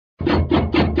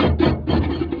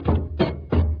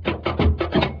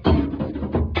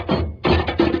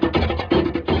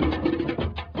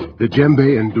The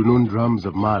djembe and dunun drums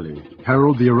of Mali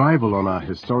herald the arrival on our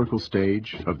historical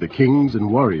stage of the kings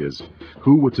and warriors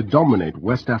who were to dominate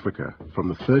West Africa from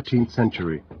the 13th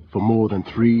century for more than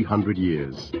 300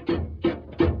 years.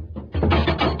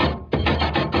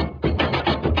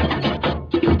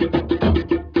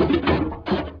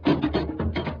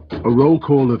 A roll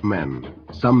call of men,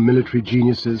 some military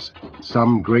geniuses,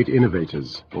 some great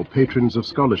innovators or patrons of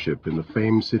scholarship in the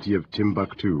famed city of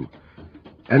Timbuktu.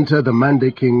 Enter the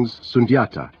Mande kings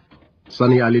Sundiata,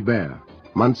 Sani Alibert,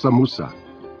 Mansa Musa,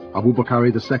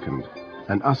 Abubakari II,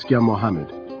 and Askia Mohammed,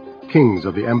 kings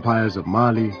of the empires of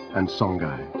Mali and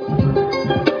Songhay.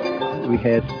 We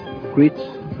had great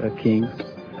kings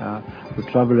who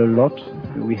traveled a lot.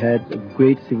 We had a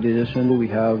great civilization. We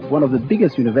have one of the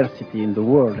biggest universities in the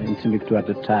world in Timbuktu at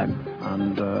the time,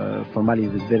 and for Mali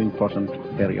it's a very important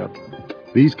period.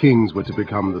 These kings were to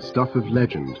become the stuff of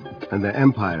legend, and their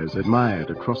empires admired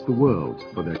across the world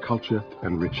for their culture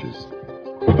and riches.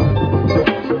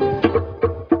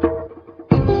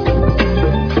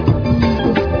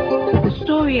 The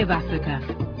Story of Africa,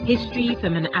 History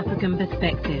from an African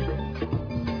Perspective.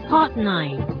 Part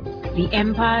 9, The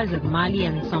Empires of Mali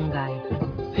and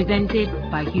Songhay, presented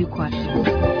by Hugh Quashen.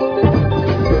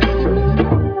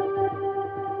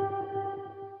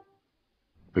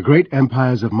 The great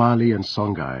empires of Mali and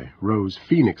Songhay rose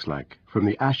phoenix-like from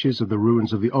the ashes of the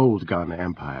ruins of the old Ghana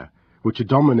Empire, which had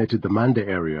dominated the Mande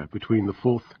area between the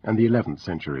 4th and the 11th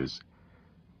centuries.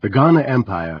 The Ghana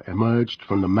Empire emerged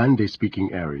from the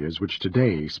Mande-speaking areas which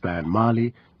today span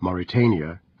Mali,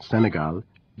 Mauritania, Senegal,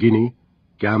 Guinea,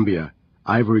 Gambia,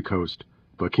 Ivory Coast,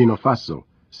 Burkina Faso,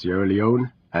 Sierra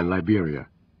Leone, and Liberia.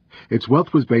 Its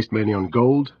wealth was based mainly on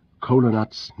gold, kola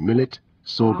nuts, millet,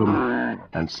 sorghum,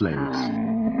 and slaves.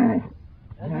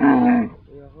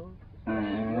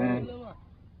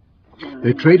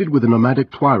 They traded with the nomadic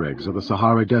Tuaregs of the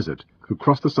Sahara Desert, who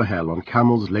crossed the Sahel on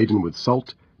camels laden with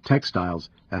salt, textiles,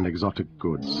 and exotic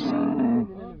goods.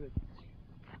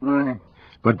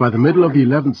 But by the middle of the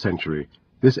 11th century,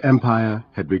 this empire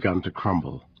had begun to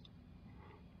crumble.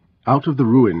 Out of the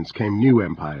ruins came new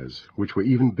empires, which were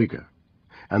even bigger,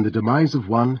 and the demise of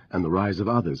one and the rise of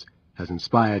others has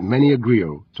inspired many a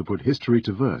griot to put history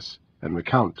to verse and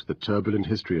recount the turbulent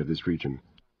history of this region.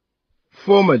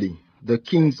 Formerly, the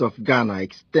kings of Ghana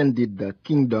extended their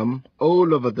kingdom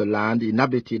all over the land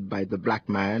inhabited by the black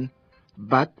man,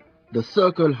 but the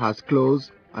circle has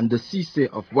closed and the Cisse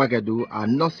of Ouagadougou are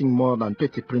nothing more than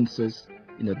petty princes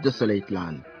in a desolate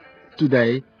land.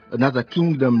 Today, another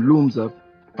kingdom looms up,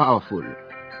 powerful.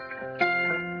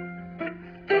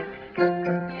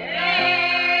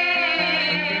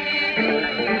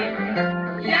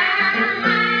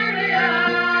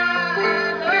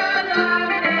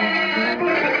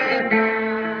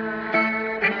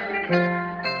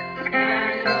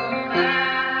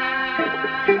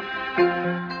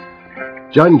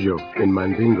 Janjo in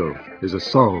Mandingo is a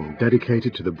song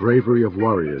dedicated to the bravery of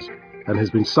warriors and has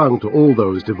been sung to all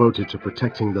those devoted to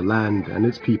protecting the land and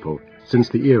its people since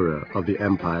the era of the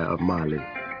Empire of Mali.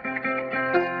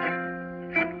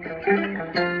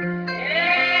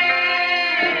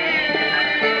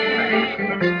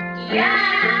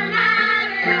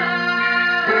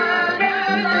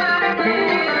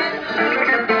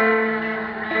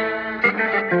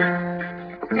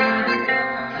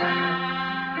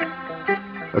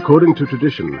 According to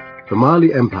tradition, the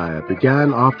Mali Empire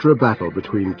began after a battle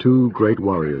between two great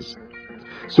warriors.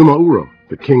 Sumauro,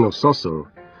 the king of Sosso,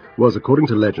 was, according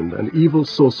to legend, an evil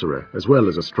sorcerer as well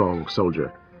as a strong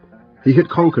soldier. He had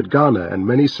conquered Ghana and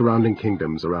many surrounding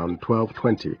kingdoms around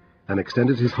 1220 and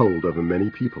extended his hold over many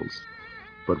peoples.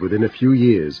 But within a few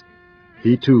years,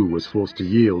 he too was forced to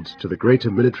yield to the greater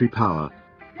military power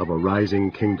of a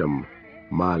rising kingdom,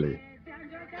 Mali.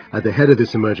 At the head of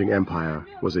this emerging empire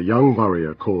was a young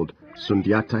warrior called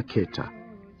Sundiata Keita.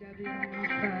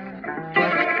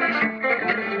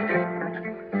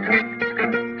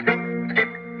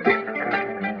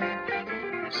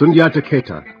 Sundiata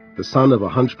Keita, the son of a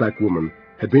hunchback woman,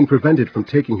 had been prevented from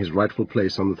taking his rightful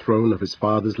place on the throne of his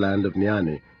father's land of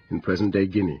Niani in present-day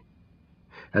Guinea.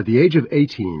 At the age of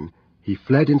 18, he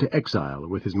fled into exile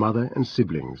with his mother and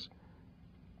siblings.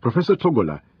 Professor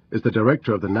Togola is the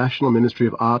director of the National Ministry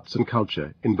of Arts and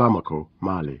Culture in Bamako,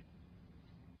 Mali.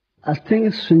 I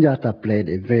think Sundiata played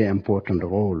a very important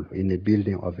role in the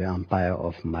building of the Empire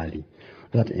of Mali.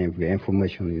 That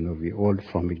information, we all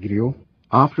from the griot.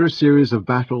 After a series of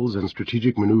battles and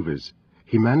strategic maneuvers,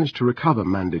 he managed to recover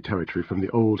Mande territory from the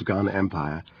old Ghana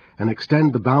Empire and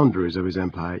extend the boundaries of his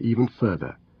empire even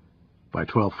further. By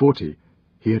 1240,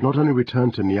 he had not only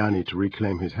returned to Niani to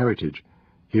reclaim his heritage,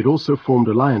 he had also formed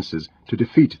alliances to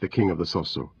defeat the king of the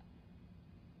Sosso.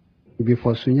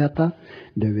 Before Sunyata,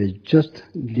 there were just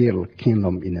little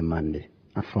kingdom in the Mali.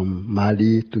 From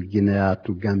Mali to Guinea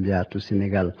to Gambia to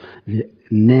Senegal, the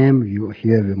name you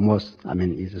hear the most,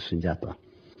 is Sunjata,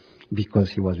 because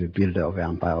he was the builder of the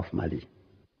Empire of Mali.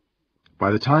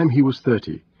 By the time he was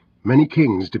 30, many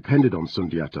kings depended on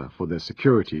Sundiata for their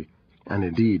security and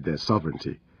indeed their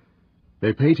sovereignty.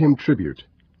 They paid him tribute,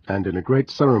 and in a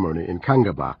great ceremony in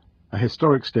Kangaba, a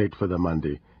historic state for the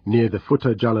Mandi, near the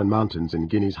Futa Jalan Mountains in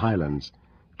Guinea's highlands,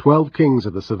 12 kings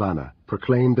of the savannah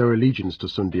proclaimed their allegiance to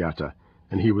Sundiata,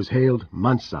 and he was hailed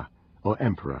Mansa, or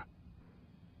emperor.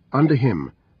 Under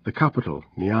him, the capital,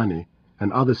 Niani,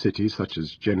 and other cities such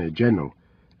as Jene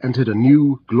entered a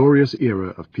new, glorious era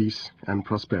of peace and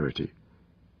prosperity.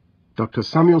 Dr.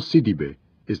 Samuel Sidibe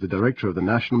is the director of the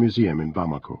National Museum in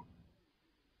Bamako.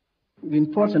 The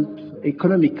important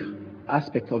economic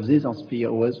aspect of this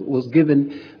empire was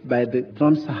given by the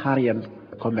trans-Saharan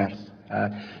commerce.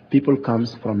 People come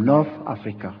from North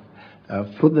Africa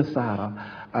through the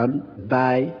Sahara and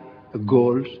buy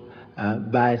gold,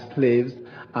 buy slaves,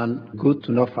 and go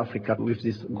to North Africa with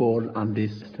this gold and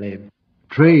this slave.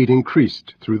 Trade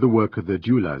increased through the work of the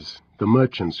Julas, the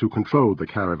merchants who controlled the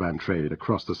caravan trade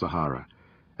across the Sahara,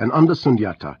 and under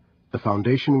Sundiata, the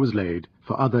foundation was laid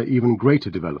for other even greater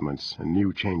developments and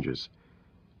new changes.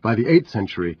 By the 8th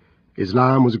century,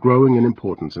 Islam was growing in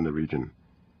importance in the region.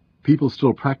 People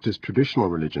still practiced traditional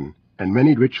religion, and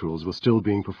many rituals were still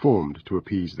being performed to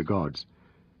appease the gods.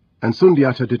 And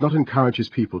Sundiata did not encourage his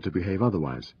people to behave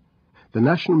otherwise. The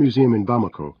National Museum in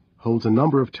Bamako holds a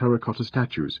number of terracotta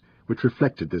statues which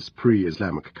reflected this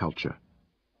pre-Islamic culture.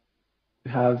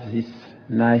 We have these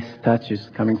nice statues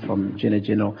coming from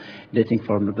Jene, dating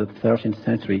from the 13th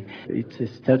century. It's a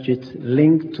statue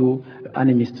linked to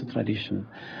animist tradition.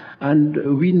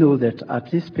 And we know that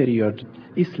at this period,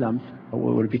 Islam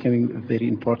was becoming very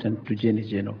important to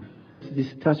Jene. This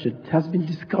statue has been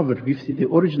discovered. We've seen the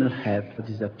original head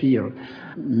disappear.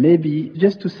 Maybe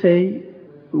just to say,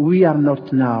 we are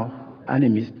not now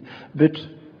animist, but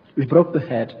we broke the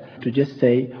head to just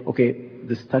say, okay,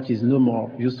 the statue is no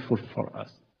more useful for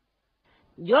us.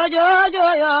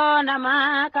 Jojo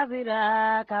nama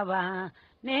kafira kaba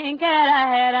ninkera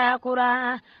hera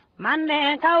kura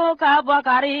mande kau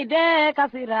kabakari de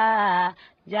kafira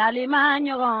jalima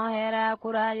nyogo hera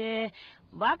kura ye.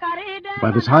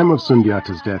 By the time of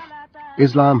Sundiata's death,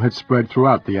 Islam had spread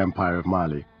throughout the Empire of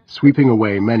Mali, sweeping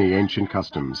away many ancient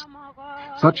customs.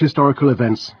 Such historical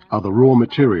events are the raw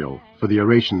material for the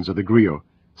orations of the griot,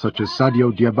 such as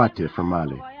Sadio Diabate from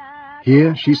Mali.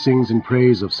 Here she sings in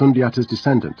praise of Sundiata's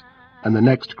descendant and the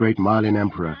next great Malian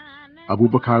emperor,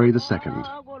 Abubakari II.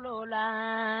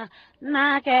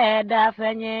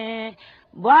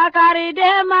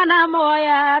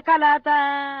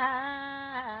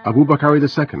 Abubakari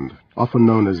II, often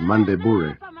known as Mande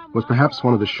Bure, was perhaps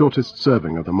one of the shortest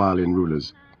serving of the Malian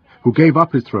rulers, who gave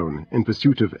up his throne in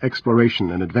pursuit of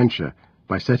exploration and adventure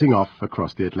by setting off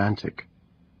across the Atlantic.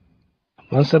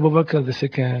 Mansa Abubakar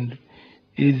II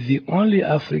is the only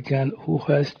African who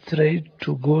has tried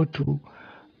to go to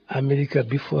America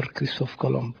before Christopher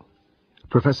Columbus.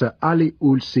 Professor Ali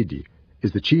Ould Sidi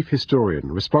is the chief historian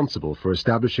responsible for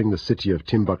establishing the city of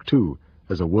Timbuktu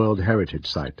as a World Heritage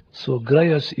Site. So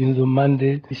griots in the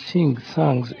Mande sing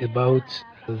songs about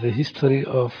the history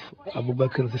of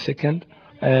Abubakar II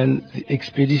and the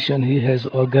expedition he has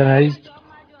organized,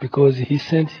 because he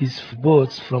sent his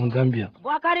boats from Gambia.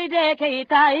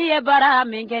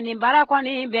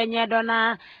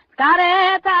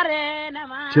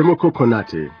 Temoko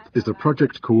Konate is the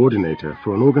project coordinator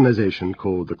for an organization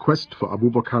called the Quest for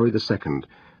Abubakari II,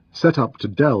 set up to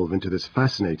delve into this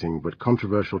fascinating but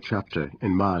controversial chapter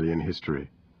in Malian history.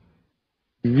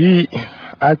 We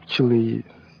actually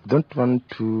don't want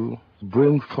to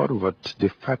bring forward the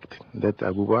fact that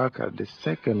Abubakar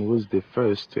II was the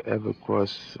first to ever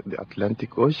cross the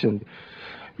Atlantic Ocean.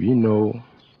 We know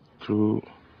through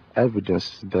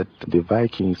evidence that the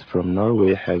Vikings from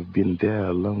Norway have been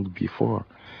there long before,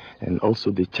 and also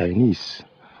the Chinese.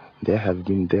 They have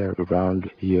been there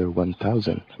around year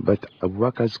 1000. But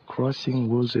Abubakar's crossing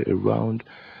was around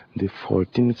the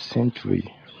 14th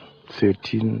century,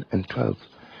 13 and 12.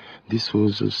 This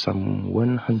was some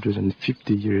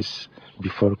 150 years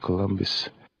before Columbus.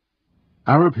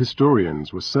 Arab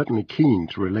historians were certainly keen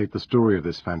to relate the story of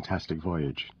this fantastic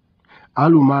voyage.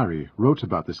 Al-Umari wrote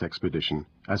about this expedition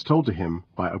as told to him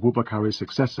by Abubakari's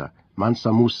successor,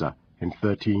 Mansa Musa, in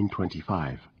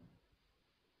 1325.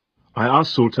 I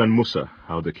asked Sultan Musa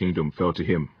how the kingdom fell to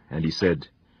him, and he said,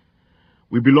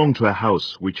 "We belong to a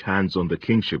house which hands on the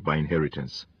kingship by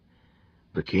inheritance.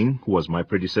 The king, who was my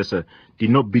predecessor, did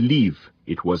not believe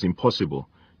it was impossible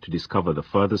to discover the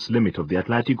furthest limit of the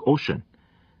Atlantic Ocean,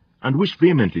 and wished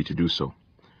vehemently to do so.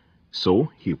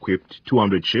 So he equipped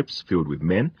 200 ships filled with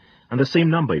men, and the same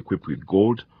number equipped with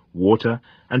gold, water,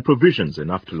 and provisions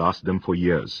enough to last them for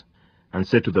years, and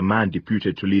said to the man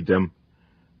deputed to lead them,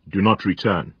 "Do not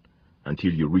return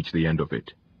until you reach the end of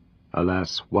it."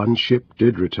 Alas, one ship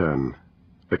did return.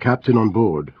 The captain on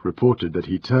board reported that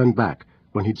he turned back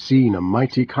when he'd seen a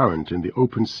mighty current in the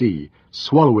open sea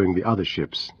swallowing the other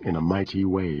ships in a mighty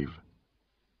wave.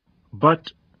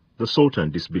 But the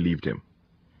Sultan disbelieved him.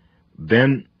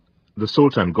 Then the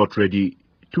Sultan got ready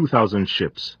 2,000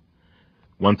 ships,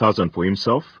 1,000 for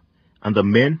himself, and the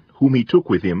men whom he took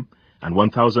with him, and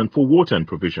 1,000 for water and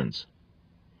provisions.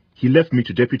 He left me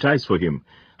to deputize for him,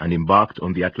 and embarked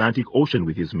on the Atlantic Ocean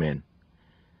with his men.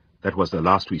 That was the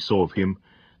last we saw of him,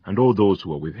 and all those who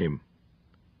were with him.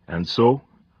 And so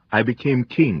I became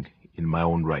king in my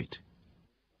own right.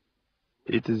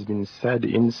 It has been said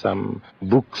in some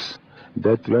books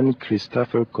that when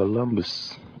Christopher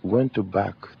Columbus went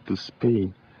back to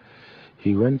Spain,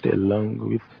 he went along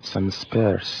with some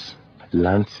spears,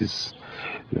 lances,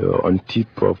 on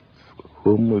tip of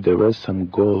whom there was some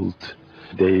gold.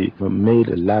 They made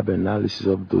a lab analysis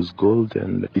of those gold,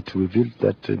 and it revealed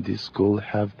that this gold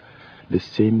have the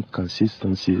same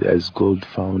consistency as gold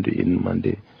found in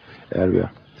Mande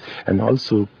area. And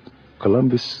also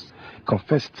Columbus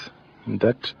confessed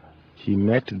that he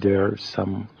met there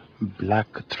some black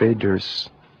traders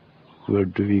who were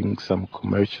doing some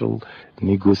commercial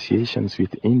negotiations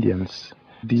with Indians.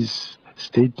 These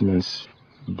statements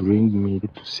bring me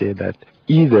to say that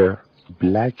either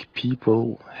black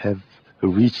people have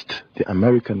reached the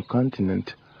American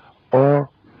continent, or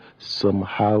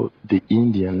somehow the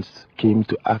Indians came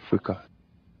to Africa.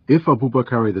 If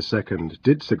Abubakar II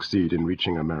did succeed in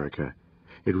reaching America,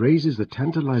 it raises the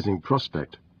tantalizing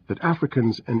prospect that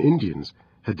Africans and Indians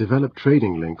had developed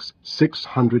trading links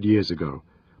 600 years ago,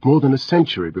 more than a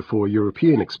century before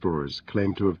European explorers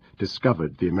claimed to have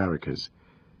discovered the Americas.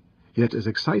 Yet, as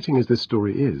exciting as this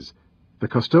story is, the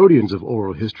custodians of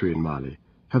oral history in Mali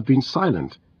have been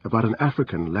silent about an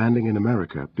African landing in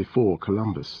America before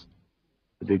Columbus.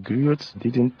 The griots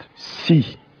didn't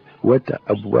see what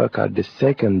Abubakar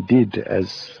II did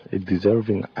as a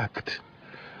deserving act.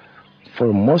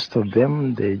 For most of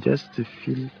them, they just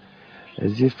feel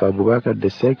as if Abubakar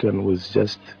II was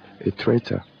just a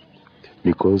traitor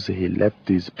because he left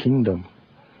his kingdom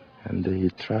and he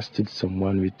trusted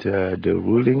someone with the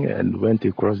ruling and went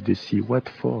across the sea. What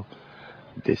for?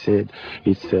 They said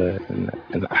it's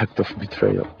an act of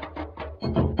betrayal.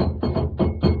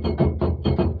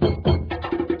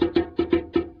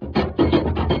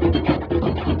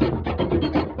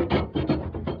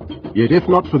 Yet if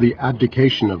not for the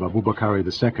abdication of Abubakar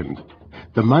II,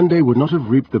 the Mande would not have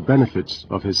reaped the benefits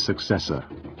of his successor.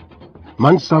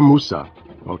 Mansa Musa,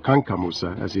 or Kanka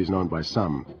Musa as he is known by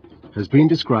some, has been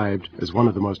described as one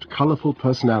of the most colorful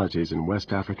personalities in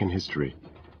West African history.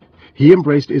 He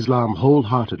embraced Islam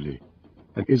wholeheartedly,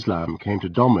 and Islam came to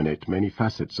dominate many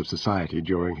facets of society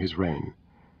during his reign.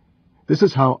 This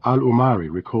is how Al-Umari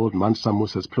recalled Mansa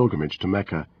Musa's pilgrimage to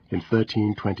Mecca in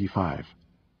 1325.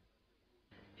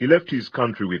 He left his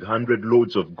country with 100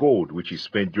 loads of gold which he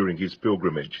spent during his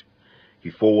pilgrimage.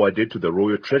 He forwarded to the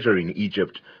royal treasury in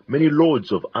Egypt many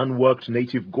loads of unworked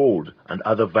native gold and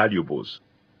other valuables.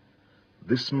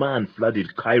 This man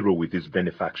flooded Cairo with his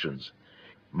benefactions.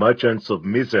 Merchants of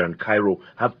Misr and Cairo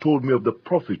have told me of the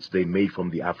profits they made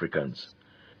from the Africans.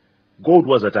 Gold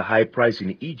was at a high price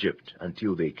in Egypt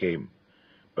until they came,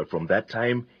 but from that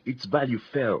time its value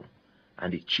fell,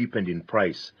 and it cheapened in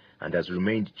price, and has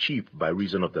remained cheap by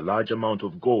reason of the large amount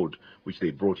of gold which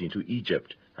they brought into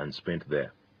Egypt and spent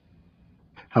there.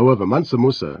 However, Mansa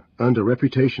Musa earned a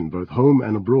reputation both home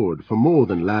and abroad for more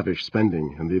than lavish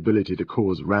spending and the ability to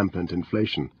cause rampant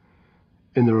inflation.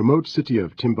 In the remote city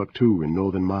of Timbuktu in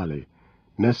northern Mali,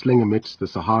 nestling amidst the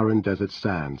Saharan desert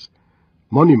sands,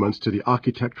 monuments to the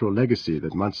architectural legacy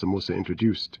that Mansa Musa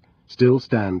introduced still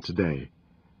stand today.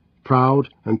 Proud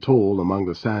and tall among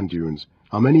the sand dunes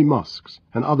are many mosques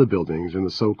and other buildings in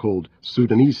the so-called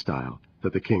Sudanese style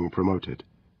that the king promoted.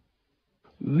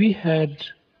 We had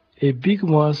a big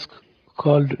mosque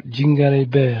called Jingare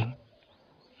Bear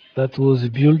that was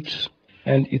built,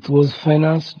 and it was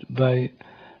financed by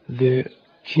the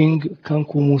King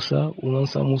Kanku Musa,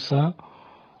 Mansa Musa,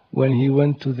 when he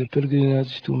went to the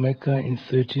pilgrimage to Mecca in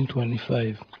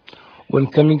 1325. When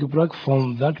coming back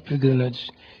from that pilgrimage,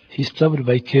 he stopped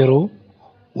by Cairo,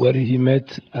 where he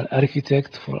met an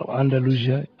architect from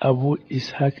Andalusia, Abu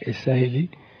Ishaq Esahili.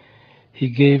 He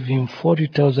gave him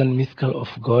 40,000 mithqal of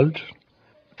gold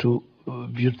to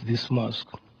build this mosque.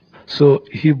 So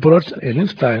he brought a new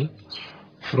style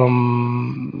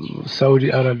from Saudi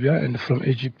Arabia and from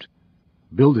Egypt.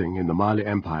 Building in the Mali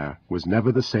Empire was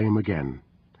never the same again.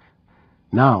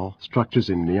 Now, structures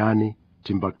in Niani,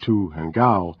 Timbuktu, and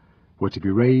Gao were to be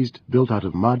raised, built out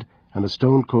of mud and a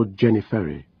stone called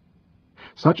jennifery.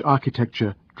 Such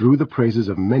architecture drew the praises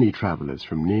of many travelers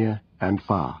from near and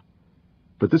far.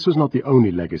 But this was not the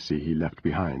only legacy he left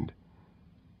behind.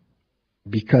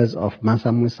 Because of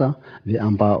Mansa Musa, the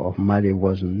Empire of Mali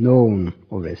was known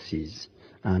overseas.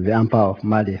 And the Empire of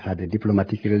Mali had a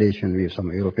diplomatic relation with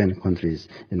some European countries,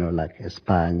 like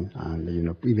Spain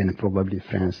and, even probably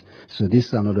France. So this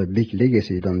is another big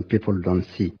legacy that people don't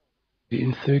see.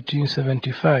 In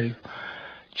 1375,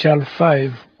 Charles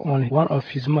V, on one of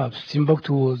his maps,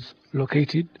 Timbuktu was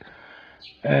located,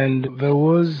 and there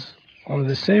was on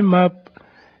the same map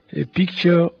a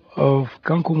picture of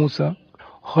Kankou Musa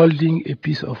holding a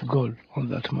piece of gold on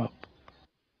that map.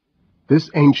 This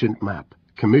ancient map,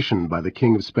 commissioned by the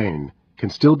King of Spain, can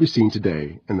still be seen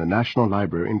today in the National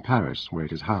Library in Paris, where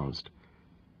it is housed.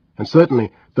 And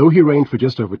certainly, though he reigned for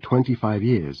just over 25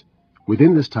 years,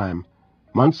 within this time,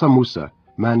 Mansa Musa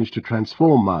managed to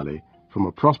transform Mali from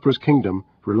a prosperous kingdom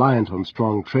reliant on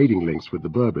strong trading links with the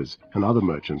Berbers and other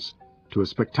merchants to a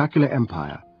spectacular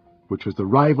empire, which was the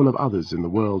rival of others in the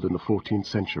world in the 14th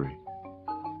century.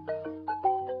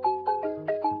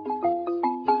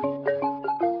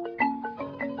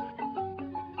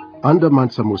 Under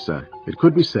Mansa Musa, it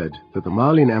could be said that the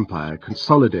Malian Empire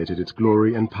consolidated its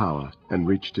glory and power and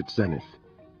reached its zenith.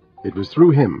 It was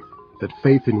through him that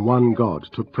faith in one God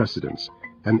took precedence,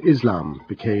 and Islam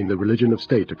became the religion of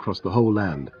state across the whole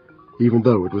land, even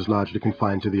though it was largely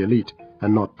confined to the elite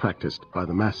and not practiced by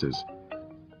the masses.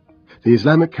 The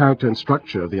Islamic character and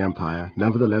structure of the empire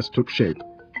nevertheless took shape,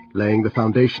 laying the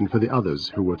foundation for the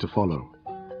others who were to follow.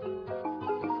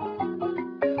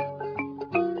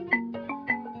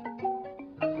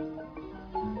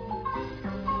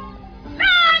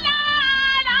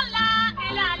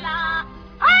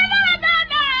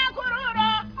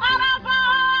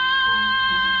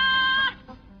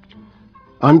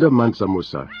 Under Mansa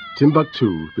Musa,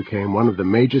 Timbuktu became one of the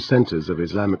major centers of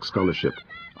Islamic scholarship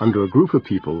under a group of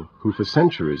people who for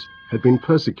centuries had been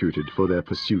persecuted for their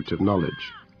pursuit of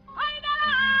knowledge.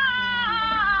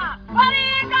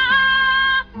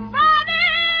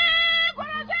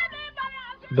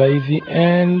 By the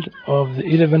end of the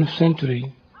 11th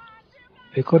century,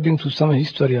 according to some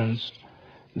historians,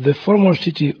 the former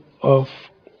city of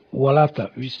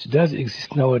Walata, which does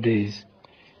exist nowadays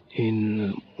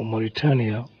in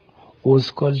Mauritania, was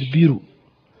called Biru.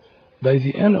 By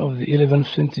the end of the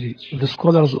 11th century, the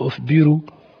scholars of Biru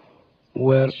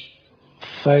were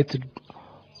fighted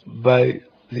by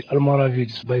the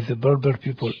Almoravids, by the Berber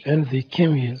people, and they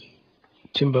came here,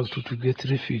 Timbuktu, to get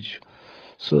refuge.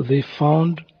 So they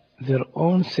found their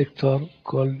own sector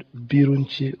called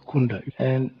Birunche Kunda,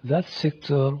 and that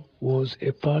sector was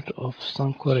a part of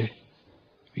Sankore,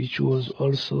 which was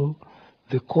also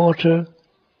the quarter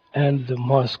and the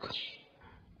mosque.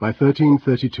 By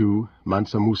 1332,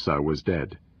 Mansa Musa was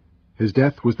dead. His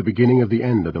death was the beginning of the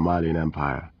end of the Malian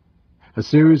Empire. A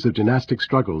series of dynastic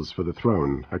struggles for the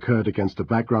throne occurred against a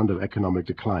background of economic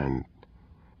decline.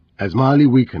 As Mali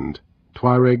weakened,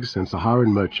 Tuaregs and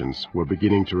Saharan merchants were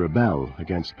beginning to rebel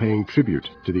against paying tribute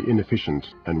to the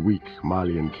inefficient and weak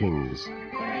Malian kings.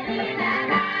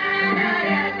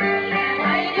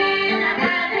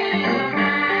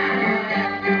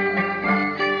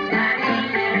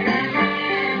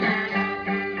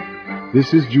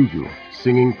 This is Juju,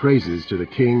 singing praises to the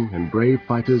king and brave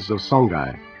fighters of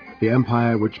Songhay, the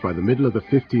empire which by the middle of the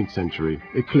 15th century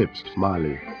eclipsed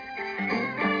Mali.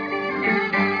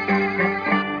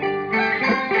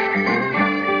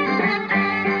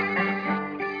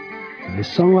 The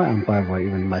Songhay Empire was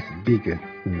even much bigger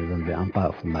than the Empire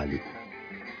of Mali.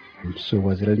 So it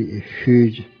was really a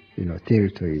huge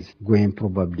territories going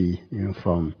probably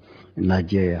from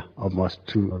Nigeria almost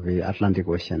to the Atlantic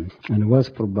Ocean, and was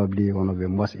probably one of the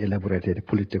most elaborated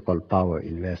political power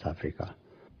in West Africa.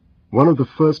 One of the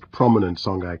first prominent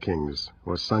Songhay kings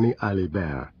was Sani Ali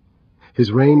Ber.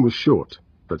 His reign was short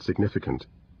but significant.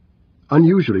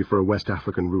 Unusually for a West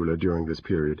African ruler during this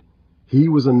period, he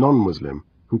was a non-Muslim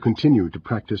who continued to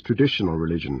practice traditional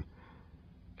religion.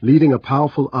 Leading a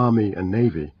powerful army and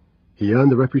navy, he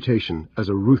earned the reputation as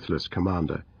a ruthless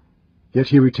commander. Yet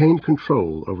he retained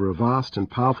control over a vast and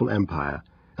powerful empire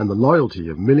and the loyalty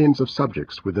of millions of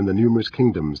subjects within the numerous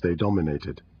kingdoms they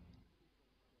dominated.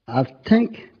 I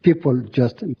think people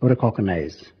just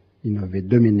recognize, the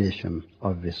domination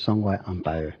of the Songhay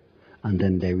Empire, and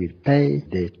then they will pay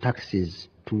the taxes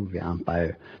to the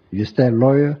empire. You stay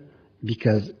loyal,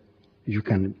 because you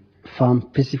can farm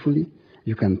peacefully,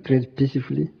 you can trade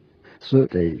peacefully. So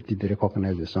they did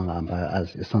recognize the Songhay Empire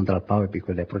as a central power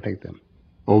because they protect them.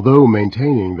 Although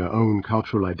maintaining their own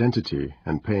cultural identity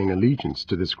and paying allegiance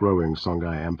to this growing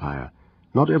Songhay Empire,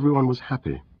 not everyone was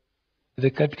happy.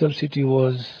 The capital city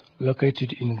was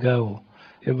located in Gao,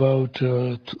 about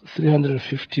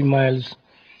 350 miles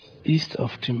east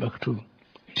of Timbuktu.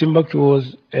 Timbuktu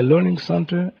was a learning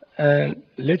center, and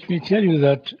let me tell you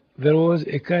that there was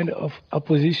a kind of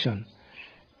opposition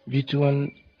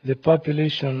between the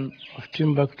population of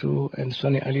Timbuktu and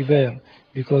Songhay Aliber,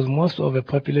 because most of the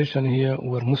population here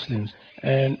were Muslims,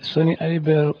 and Songhay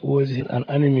Aliber was an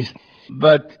animist.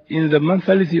 But in the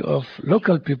mentality of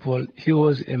local people, he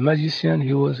was a magician,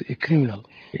 he was a criminal.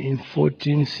 In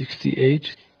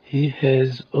 1468, he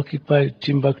has occupied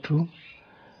Timbuktu.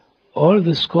 All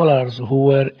the scholars who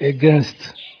were against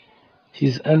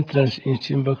his entrance in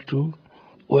Timbuktu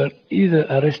were either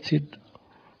arrested,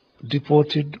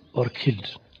 deported, or killed.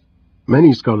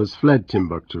 Many scholars fled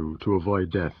Timbuktu to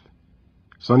avoid death.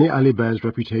 Songhay Aliber's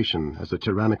reputation as a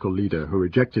tyrannical leader who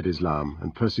rejected Islam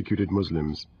and persecuted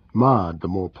Muslims marred the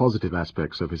more positive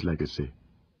aspects of his legacy.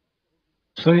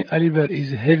 Songhay Aliber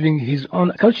is having his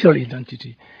own cultural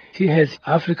identity. He has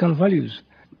African values.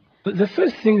 But the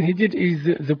first thing he did is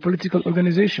the political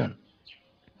organization.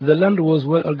 The land was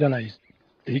well organized.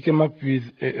 He came up with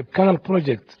a canal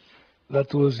project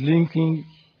that was linking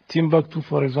Timbuktu,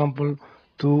 for example,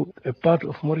 to a part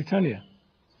of Mauritania.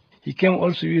 He came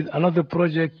also with another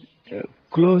project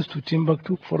close to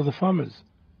Timbuktu for the farmers.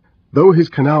 Though his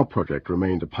canal project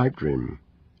remained a pipe dream,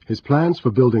 his plans for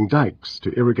building dikes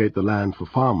to irrigate the land for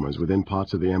farmers within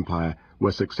parts of the empire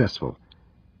were successful.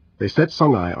 They set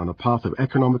Songhay on a path of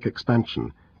economic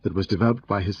expansion that was developed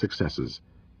by his successors.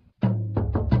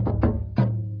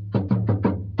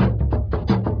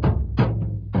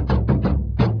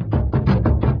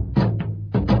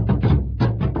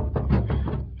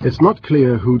 It's not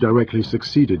clear who directly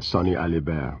succeeded Songhay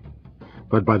Aliber,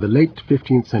 but by the late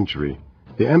 15th century,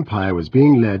 the empire was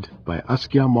being led by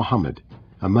Askia Muhammad,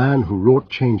 a man who wrought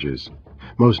changes,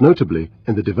 most notably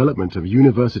in the development of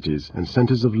universities and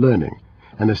centers of learning,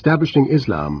 and establishing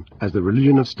Islam as the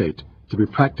religion of state to be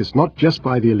practiced not just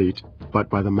by the elite, but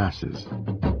by the masses.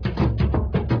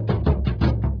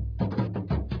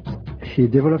 He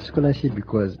developed scholarship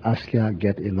because Askia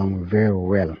get along very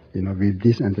well, with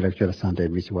this intellectual center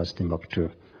which was Timbuktu.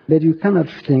 But you cannot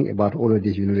think about all of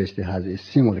this university has a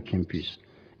single campus,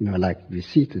 like we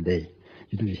see today.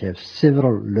 We have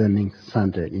several learning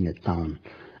centers in a town,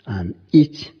 and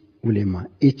each ulema,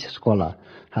 each scholar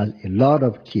has a lot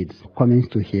of kids coming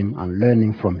to him and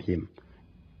learning from him.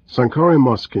 Songhay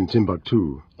Mosque in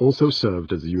Timbuktu also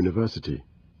served as a university.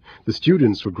 The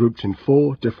students were grouped in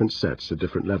 4 different sets at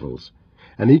different levels,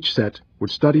 and each set would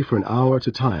study for an hour at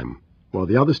a time, while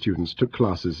the other students took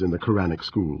classes in the Quranic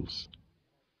schools.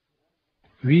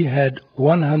 We had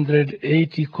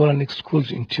 180 Quranic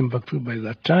schools in Timbuktu by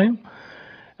that time,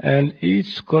 and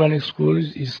each Quranic school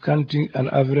is counting an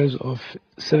average of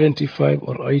 75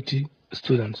 or 80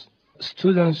 students.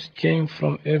 Students came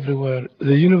from everywhere.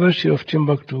 The University of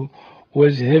Timbuktu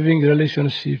was having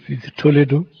relationship with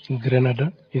Toledo in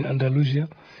Granada, in Andalusia,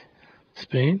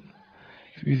 Spain,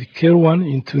 with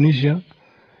Kairouan in Tunisia,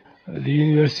 the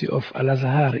University of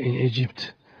Al-Azhar in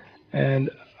Egypt,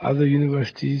 and other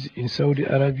universities in Saudi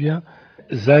Arabia,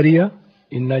 Zaria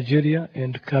in Nigeria,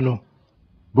 and Kano.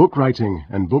 Book writing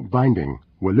and book binding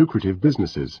were lucrative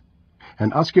businesses,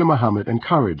 and Askia Muhammad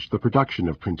encouraged the production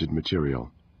of printed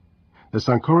material. The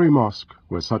Songhay Mosque,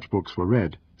 where such books were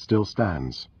read, still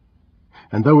stands,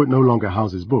 and though it no longer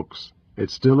houses books,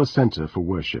 it's still a center for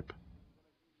worship.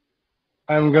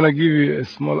 I'm going to give you a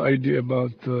small idea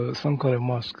about the Songhay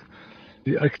Mosque.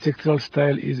 The architectural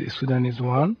style is a Sudanese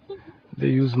one. They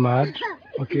use mud,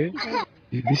 okay?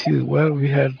 This is where we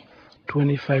had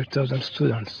 25,000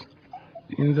 students.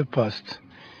 In the past,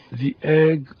 the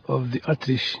egg of the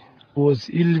Atrish was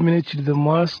illuminated the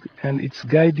mosque, and it's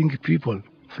guiding people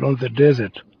from the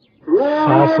desert,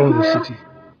 far from the city.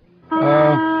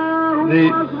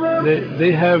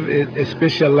 They have a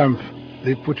special lamp.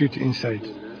 They put it inside,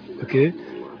 okay,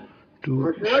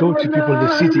 to show to people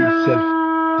the city itself.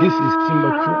 This is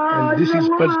Timbuktu, and this is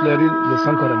particularly the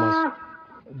Songhay Mosque.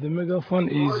 The megaphone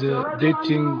is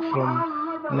dating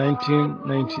from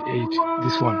 1998,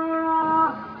 this one.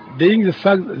 Being the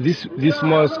fact that this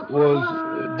mosque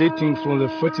was dating from the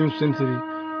 14th century,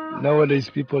 nowadays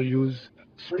people use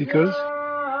speakers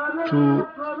to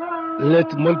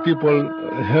let more people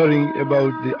hearing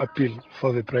about the appeal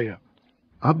for the prayer.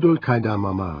 Abdul Qaidar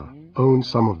Mamar, owned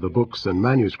some of the books and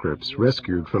manuscripts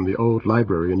rescued from the old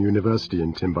library and university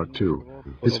in Timbuktu.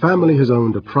 His family has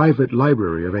owned a private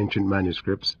library of ancient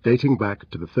manuscripts dating back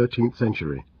to the 13th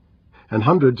century, and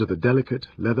hundreds of the delicate,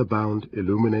 leather-bound,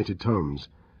 illuminated tomes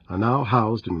are now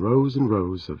housed in rows and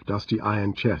rows of dusty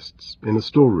iron chests in a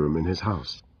storeroom in his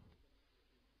house.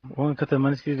 From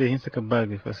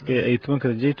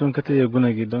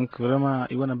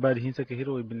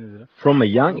a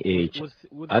young age,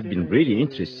 I've been really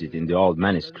interested in the old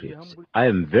manuscripts. I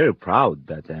am very proud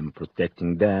that I am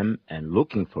protecting them and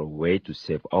looking for a way to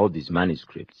save all these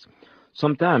manuscripts.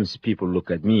 Sometimes people look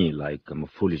at me like I'm a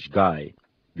foolish guy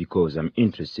because I'm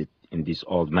interested in these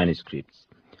old manuscripts.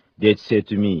 They'd say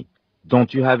to me,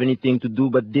 "Don't you have anything to do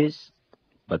but this?"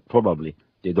 But probably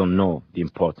they don't know the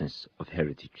importance of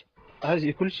heritage.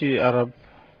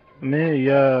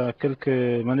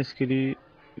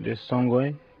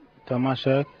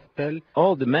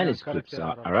 All the manuscripts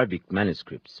are Arabic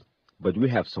manuscripts, but we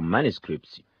have some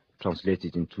manuscripts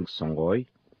translated into Songhay,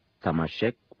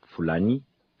 Tamashek, Fulani,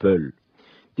 Peul.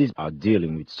 These are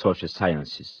dealing with social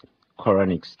sciences,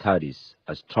 Quranic studies,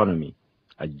 astronomy,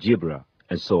 algebra,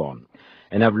 and so on.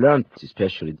 And I've learned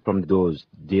especially from those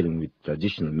dealing with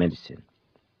traditional medicine.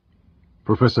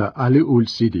 Professor Ali Ul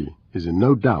Sidi is in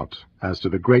no doubt as to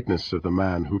the greatness of the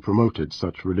man who promoted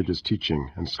such religious teaching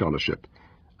and scholarship,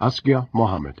 Askia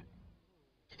Mohammed.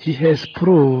 He has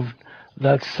proved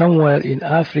that somewhere in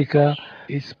Africa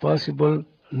it's possible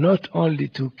not only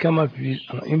to come up with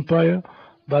an empire,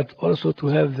 but also to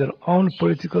have their own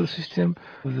political system,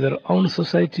 their own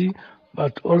society,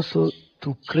 but also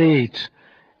to create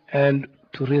and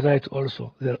to rewrite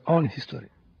also their own history.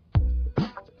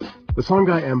 The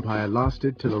Songhay Empire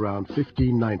lasted till around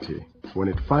 1590, when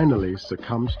it finally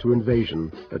succumbed to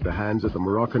invasion at the hands of the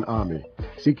Moroccan army,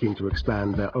 seeking to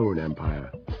expand their own empire.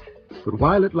 But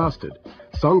while it lasted,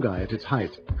 Songhay at its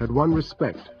height had won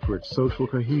respect for its social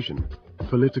cohesion,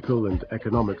 political and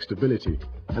economic stability,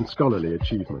 and scholarly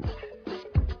achievement.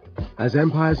 As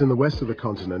empires in the west of the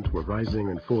continent were rising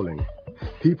and falling,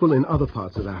 people in other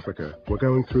parts of Africa were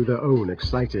going through their own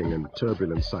exciting and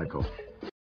turbulent cycle.